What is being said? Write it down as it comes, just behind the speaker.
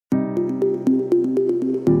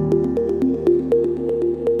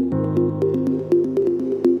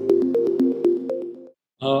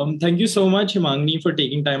Thank you so much, Hemangini, for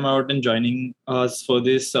taking time out and joining us for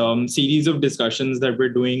this series of discussions that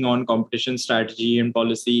we're doing on competition strategy and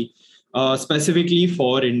policy, specifically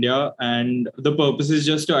for India. And the purpose is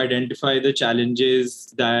just to identify the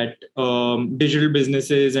challenges that digital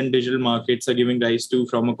businesses and digital markets are giving rise to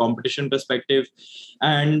from a competition perspective,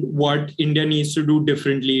 and what India needs to do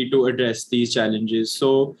differently to address these challenges.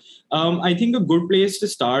 So, I think a good place to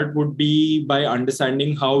start would be by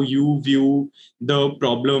understanding how you view the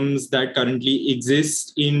problems that currently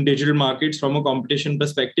exist in digital markets from a competition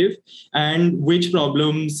perspective, and which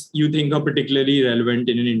problems you think are particularly relevant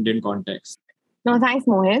in an Indian context. No, thanks,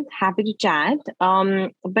 Mohit. Happy to chat.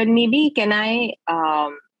 But maybe can I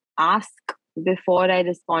ask before I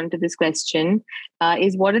respond to this question,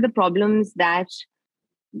 is what are the problems that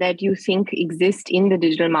you think exist in the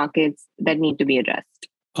digital markets that need to be addressed?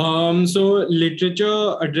 So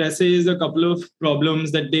literature addresses a couple of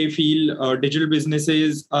problems that they feel digital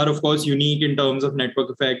businesses are, of course, unique in terms of network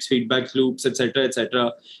effects, feedback loops, etc.,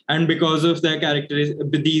 etc. And because of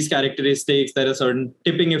these characteristics, there are certain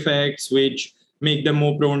tipping effects which make them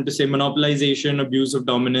more prone to, say, monopolization, abuse of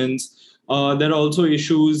dominance. There are also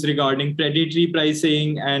issues regarding predatory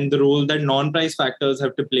pricing and the role that non-price factors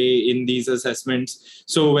have to play in these assessments.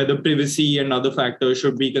 So whether privacy and other factors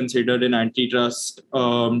should be considered in antitrust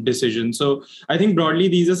decisions. So I think broadly,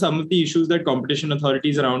 these are some of the issues that competition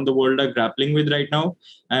authorities around the world are grappling with right now.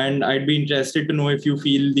 And I'd be interested to know if you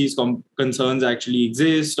feel these concerns actually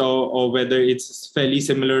exist, or whether it's fairly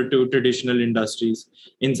similar to traditional industries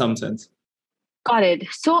in some sense. Got it.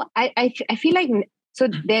 So I feel like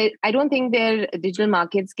I don't think their digital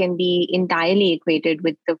markets can be entirely equated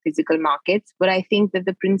with the physical markets, but I think that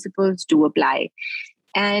the principles do apply.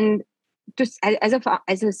 And just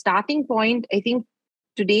as a starting point, I think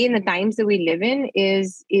today in the times that we live in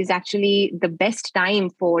is actually the best time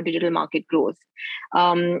for digital market growth.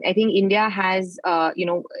 I think India has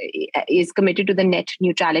is committed to the net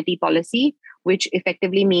neutrality policy, which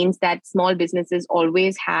effectively means that small businesses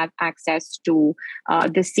always have access to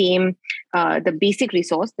the basic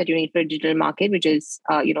resource that you need for a digital market, which is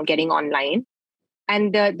getting online,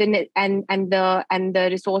 and the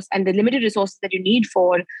resource and the limited resources that you need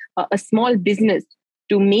for a small business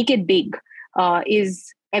to make it big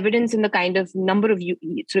is evidence in the kind of number of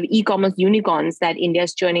sort of e-commerce unicorns that India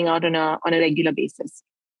is churning out on a regular basis.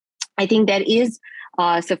 I think there is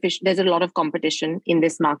sufficient. There's a lot of competition in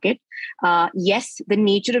this market. Yes, the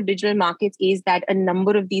nature of digital markets is that a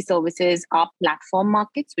number of these services are platform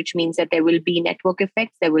markets, which means that there will be network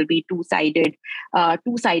effects. There will be two-sided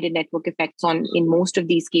network effects in most of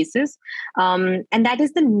these cases, and that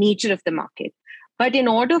is the nature of the market. But in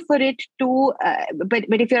order for it to, but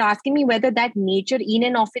if you're asking me whether that nature in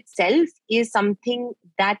and of itself is something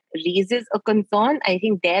that raises a concern, I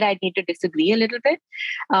think there I need to disagree a little bit.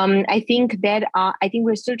 I think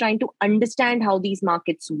we're still trying to understand how these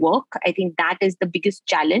markets work. I think that is the biggest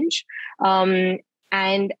challenge, and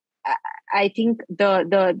I think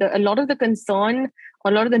a lot of the concern,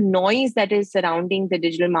 a lot of the noise that is surrounding the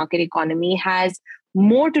digital market economy has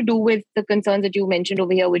more to do with the concerns that you mentioned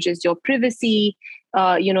over here, which is your privacy,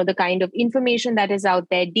 the kind of information that is out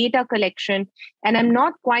there, data collection. And I'm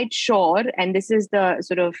not quite sure, and this is the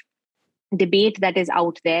sort of debate that is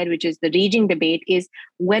out there, which is the raging debate, is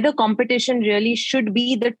whether competition really should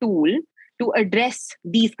be the tool to address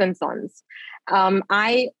these concerns.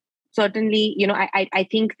 I certainly, I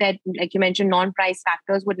think that, like you mentioned, non-price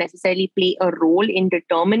factors would necessarily play a role in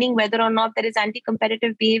determining whether or not there is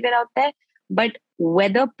anti-competitive behavior out there. But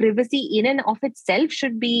whether privacy in and of itself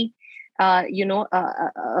should be, considered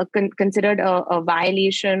a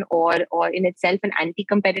violation or in itself an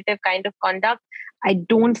anti-competitive kind of conduct, I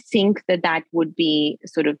don't think that would be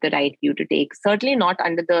sort of the right view to take. Certainly not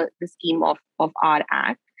under the scheme of our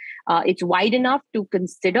act. It's wide enough to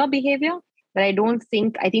consider behavior, but I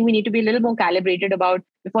think we need to be a little more calibrated about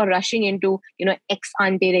before rushing into, ex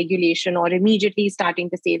ante regulation or immediately starting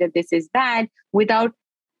to say that this is bad without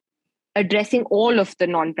addressing all of the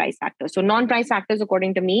non-price factors. So non-price factors,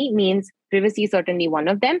 according to me, means privacy is certainly one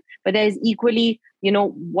of them, but there is equally,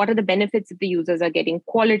 what are the benefits that the users are getting,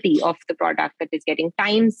 quality of the product that is getting,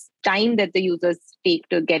 time that the users take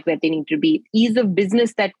to get where they need to be, ease of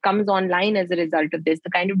business that comes online as a result of this,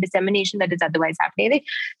 the kind of dissemination that is otherwise happening.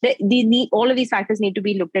 All of these factors need to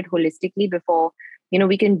be looked at holistically before,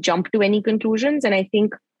 we can jump to any conclusions. And I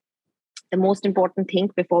think the most important thing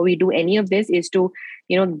before we do any of this is to,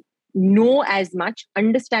 know as much,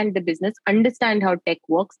 understand the business, understand how tech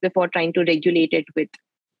works before trying to regulate it with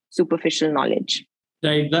superficial knowledge.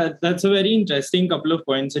 Right. That's a very interesting couple of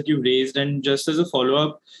points that you raised. And just as a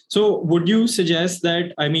follow-up, so would you suggest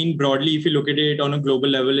that, I mean, broadly, if you look at it on a global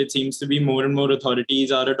level, it seems to be more and more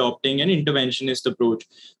authorities are adopting an interventionist approach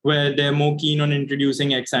where they're more keen on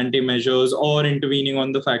introducing ex-ante measures or intervening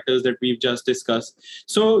on the factors that we've just discussed.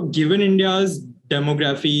 So given India's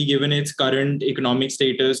demography, given its current economic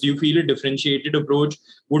status, do you feel a differentiated approach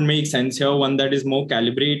would make sense here, one that is more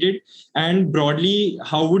calibrated? And broadly,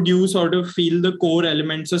 how would you sort of feel the core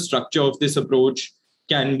elements or structure of this approach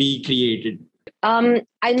can be created?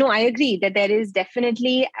 I know, I agree that there is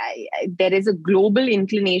definitely there is a global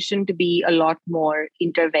inclination to be a lot more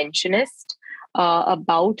interventionist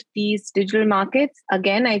about these digital markets.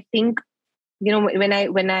 Again, I think, when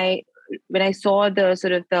I saw the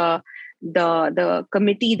sort of the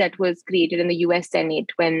committee that was created in the US Senate,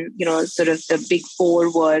 when sort of the big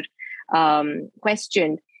four were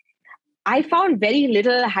questioned, I found very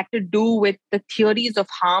little had to do with the theories of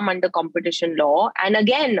harm under competition law. And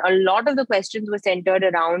again, a lot of the questions were centered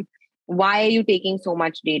around, why are you taking so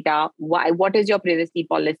much data? What is your privacy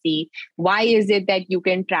policy? Why is it that you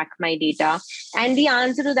can track my data? And the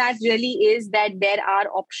answer to that really is that there are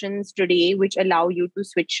options today which allow you to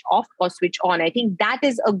switch off or switch on. I think that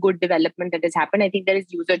is a good development that has happened. I think there is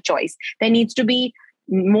user choice. There needs to be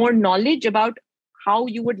more knowledge about how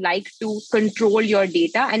you would like to control your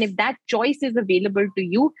data. And if that choice is available to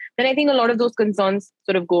you, then I think a lot of those concerns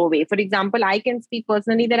sort of go away. For example, I can speak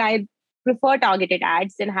personally that I prefer targeted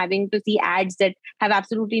ads than having to see ads that have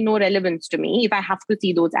absolutely no relevance to me if I have to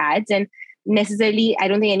see those ads. And necessarily, I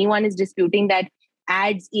don't think anyone is disputing that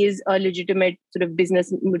ads is a legitimate sort of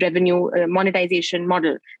business revenue monetization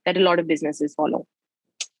model that a lot of businesses follow.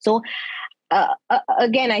 So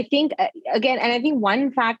again, I think and I think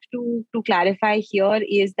one fact to clarify here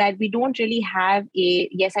is that we don't really have a.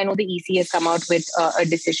 Yes, I know the EC has come out with a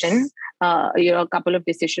decision, a couple of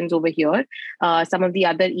decisions over here. Some of the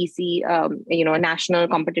other EC, national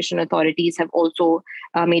competition authorities have also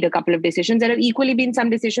made a couple of decisions. There have equally been some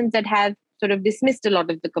decisions that have sort of dismissed a lot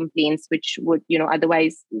of the complaints, which would,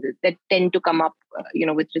 otherwise that tend to come up,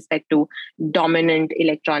 with respect to dominant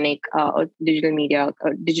electronic or digital media,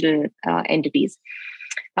 digital entities.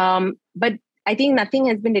 But I think nothing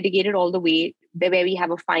has been litigated all the way where we have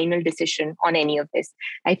a final decision on any of this.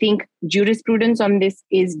 I think jurisprudence on this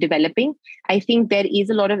is developing. I think there is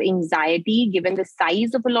a lot of anxiety given the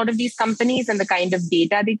size of a lot of these companies and the kind of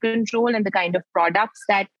data they control and the kind of products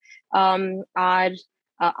that are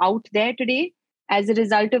out there today as a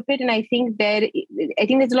result of it. And I think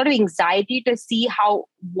there's a lot of anxiety to see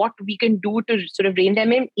what we can do to sort of rein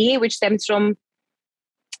them in, which stems from,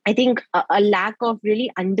 I think, a lack of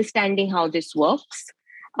really understanding how this works.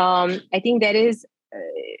 I think there is,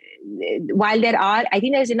 I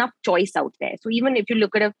think there's enough choice out there. So even if you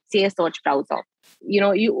look at a search browser,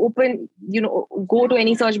 you open, go to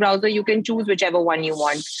any search browser, you can choose whichever one you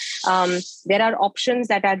want. There are options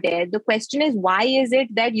that are there. The question is, why is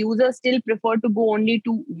it that users still prefer to go only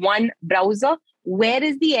to one browser? Where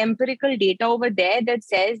is the empirical data over there that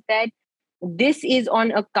says that this is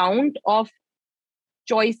on account of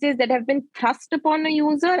choices that have been thrust upon a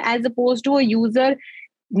user, as opposed to a user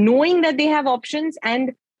knowing that they have options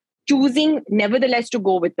and choosing nevertheless to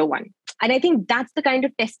go with the one? And I think that's the kind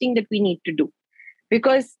of testing that we need to do,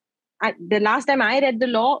 because the last time I read the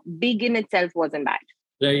law, big in itself wasn't bad.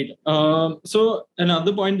 Right. So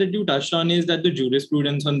another point that you touched on is that the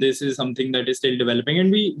jurisprudence on this is something that is still developing,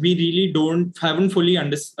 and we really haven't fully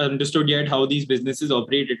understood yet how these businesses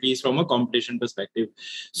operate, at least from a competition perspective.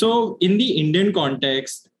 So in the Indian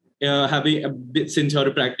context, since you're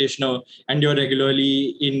a practitioner and you're regularly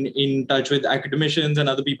in touch with academicians and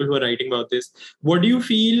other people who are writing about this, what do you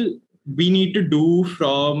feel we need to do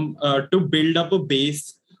to build up a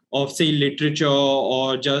base of, say, literature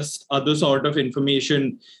or just other sort of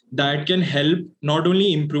information that can help not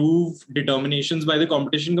only improve determinations by the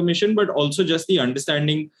Competition Commission, but also just the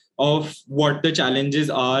understanding of what the challenges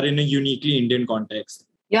are in a uniquely Indian context?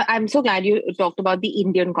 Yeah, I'm so glad you talked about the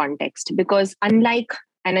Indian context, because unlike,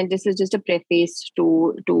 and this is just a preface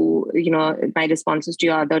to my responses to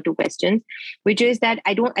your other two questions, which is that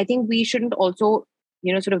I think we shouldn't also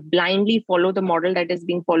sort of blindly follow the model that is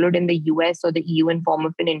being followed in the US or the EU in form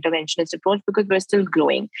of an interventionist approach, because we're still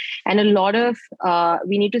growing. And a lot of,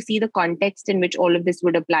 we need to see the context in which all of this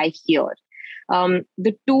would apply here.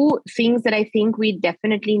 The two things that I think we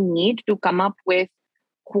definitely need to come up with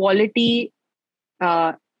quality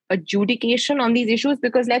adjudication on these issues,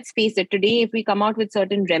 because let's face it, today, if we come out with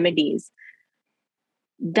certain remedies,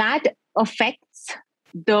 that affects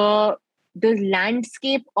the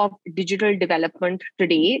landscape of digital development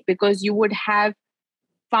today, because you would have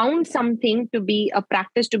found something to be a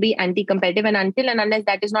practice to be anti-competitive, and until and unless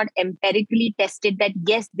that is not empirically tested that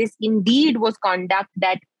yes, this indeed was conduct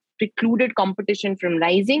that precluded competition from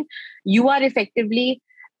rising, you are effectively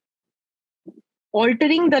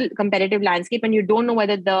altering the competitive landscape, and we don't know what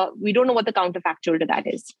the counterfactual to that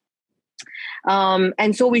is.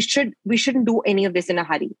 And so we shouldn't do any of this in a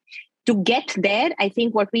hurry. To get there, I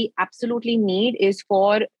think what we absolutely need is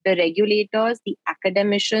for the regulators, the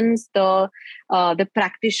academicians, the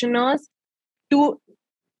practitioners to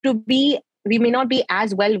be. We may not be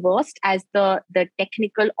as well versed as the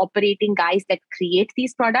technical operating guys that create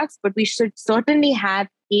these products, but we should certainly have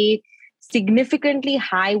a significantly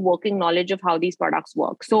high working knowledge of how these products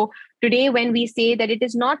work. So today, when we say that it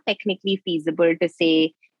is not technically feasible to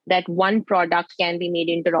say that one product can be made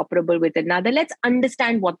interoperable with another, let's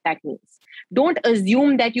understand what that means. Don't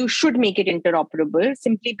assume that you should make it interoperable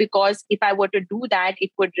simply because if I were to do that, it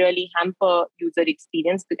would really hamper user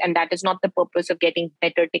experience. And that is not the purpose of getting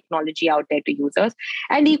better technology out there to users.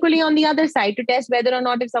 And equally on the other side, to test whether or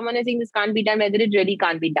not if someone is saying this can't be done, whether it really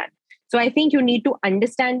can't be done. So I think you need to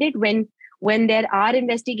understand it when there are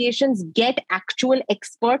investigations, get actual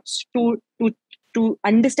experts to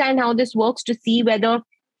understand how this works, to see whether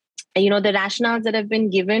the rationales that have been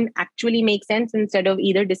given actually make sense instead of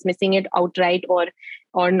either dismissing it outright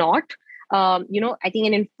or not. I think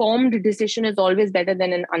an informed decision is always better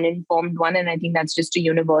than an uninformed one. And I think that's just a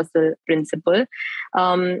universal principle.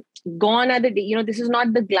 Gone are the, this is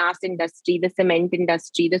not the glass industry, the cement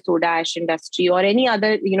industry, the soda ash industry, or any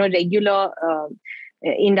other, regular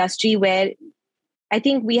industry where I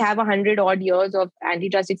think we have 100 odd years of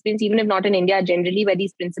antitrust experience, even if not in India, generally, where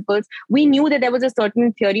these principles, we knew that there was a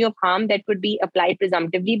certain theory of harm that could be applied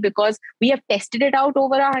presumptively because we have tested it out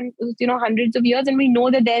over hundreds of years, and we know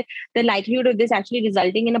that the likelihood of this actually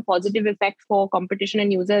resulting in a positive effect for competition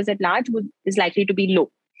and users at large is likely to be low.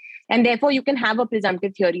 And therefore, you can have a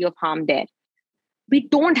presumptive theory of harm there. We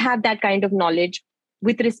don't have that kind of knowledge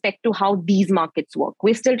with respect to how these markets work.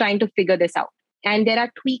 We're still trying to figure this out. And there are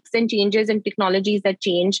tweaks and changes and technologies that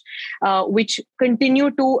change, which continue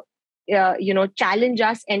to, challenge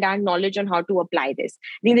us and our knowledge on how to apply this.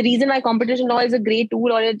 I think the reason why competition law is a great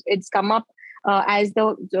tool, or it's come up as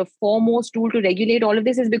the foremost tool to regulate all of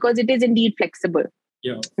this, is because it is indeed flexible.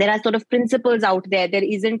 Yeah. There are sort of principles out there. There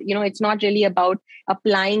isn't, it's not really about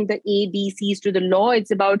applying the A, B, C's to the law. It's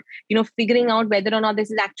about, figuring out whether or not this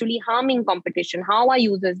is actually harming competition. How are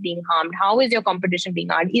users being harmed? How is your competition being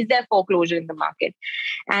harmed? Is there foreclosure in the market?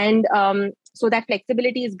 And so that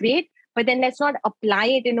flexibility is great, but then let's not apply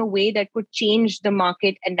it in a way that could change the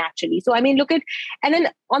market naturally. So, I mean, and then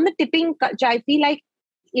on the tipping culture, I feel like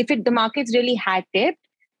if the markets really had tipped,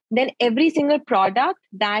 then every single product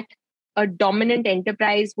that a dominant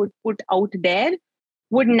enterprise would put out there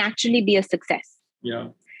would naturally be a success. Yeah.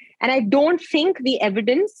 And I don't think the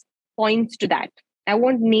evidence points to that. I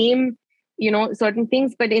won't name, certain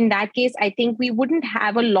things, but in that case, I think we wouldn't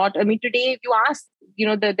have a lot. I mean, today, if you ask,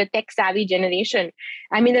 the tech savvy generation,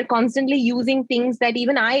 I mean, they're constantly using things that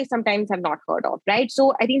even I sometimes have not heard of, right?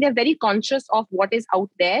 So I think they're very conscious of what is out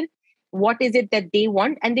there. What is it that they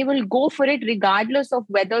want? And they will go for it regardless of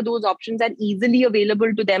whether those options are easily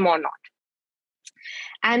available to them or not.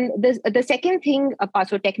 And the second thing,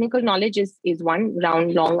 so technical knowledge is one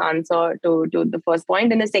long answer to the first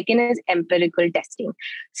point. And the second is empirical testing.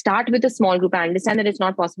 Start with a small group. I understand that it's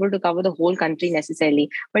not possible to cover the whole country necessarily,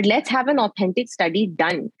 but let's have an authentic study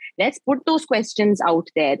done. Let's put those questions out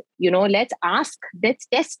there. Let's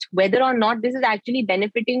test whether or not this is actually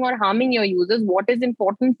benefiting or harming your users. What is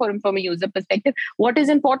important from a user perspective? What is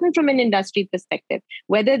important from an industry perspective?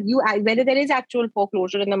 Whether there is actual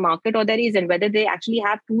foreclosure in the market or there isn't, whether they actually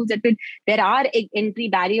have tools there are entry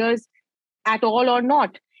barriers at all or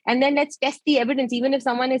not. And then let's test the evidence. Even if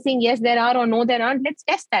someone is saying yes, there are, or no, there aren't, let's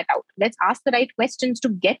test that out. Let's ask the right questions to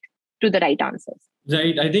get to the right answers.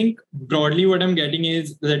 Right. I think broadly what I'm getting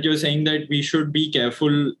is that you're saying that we should be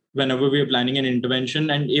careful whenever we are planning an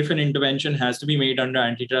intervention. And if an intervention has to be made under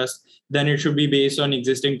antitrust, then it should be based on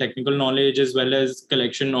existing technical knowledge as well as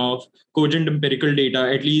collection of cogent empirical data,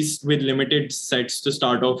 at least with limited sets to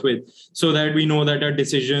start off with, so that we know that our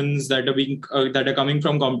decisions that are coming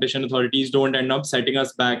from competition authorities don't end up setting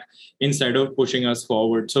us back instead of pushing us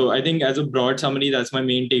forward. So I think as a broad summary, that's my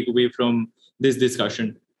main takeaway from this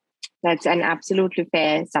discussion. That's an absolutely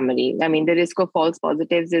fair summary. I mean, the risk of false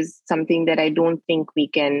positives is something that I don't think we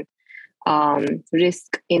can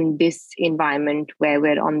risk in this environment where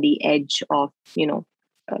we're on the edge of,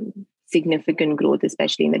 significant growth,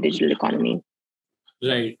 especially in the digital economy.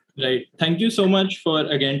 Right. Thank you so much for,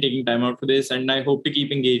 again, taking time out for this. And I hope to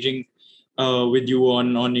keep engaging with you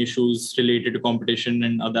on issues related to competition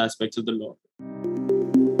and other aspects of the law.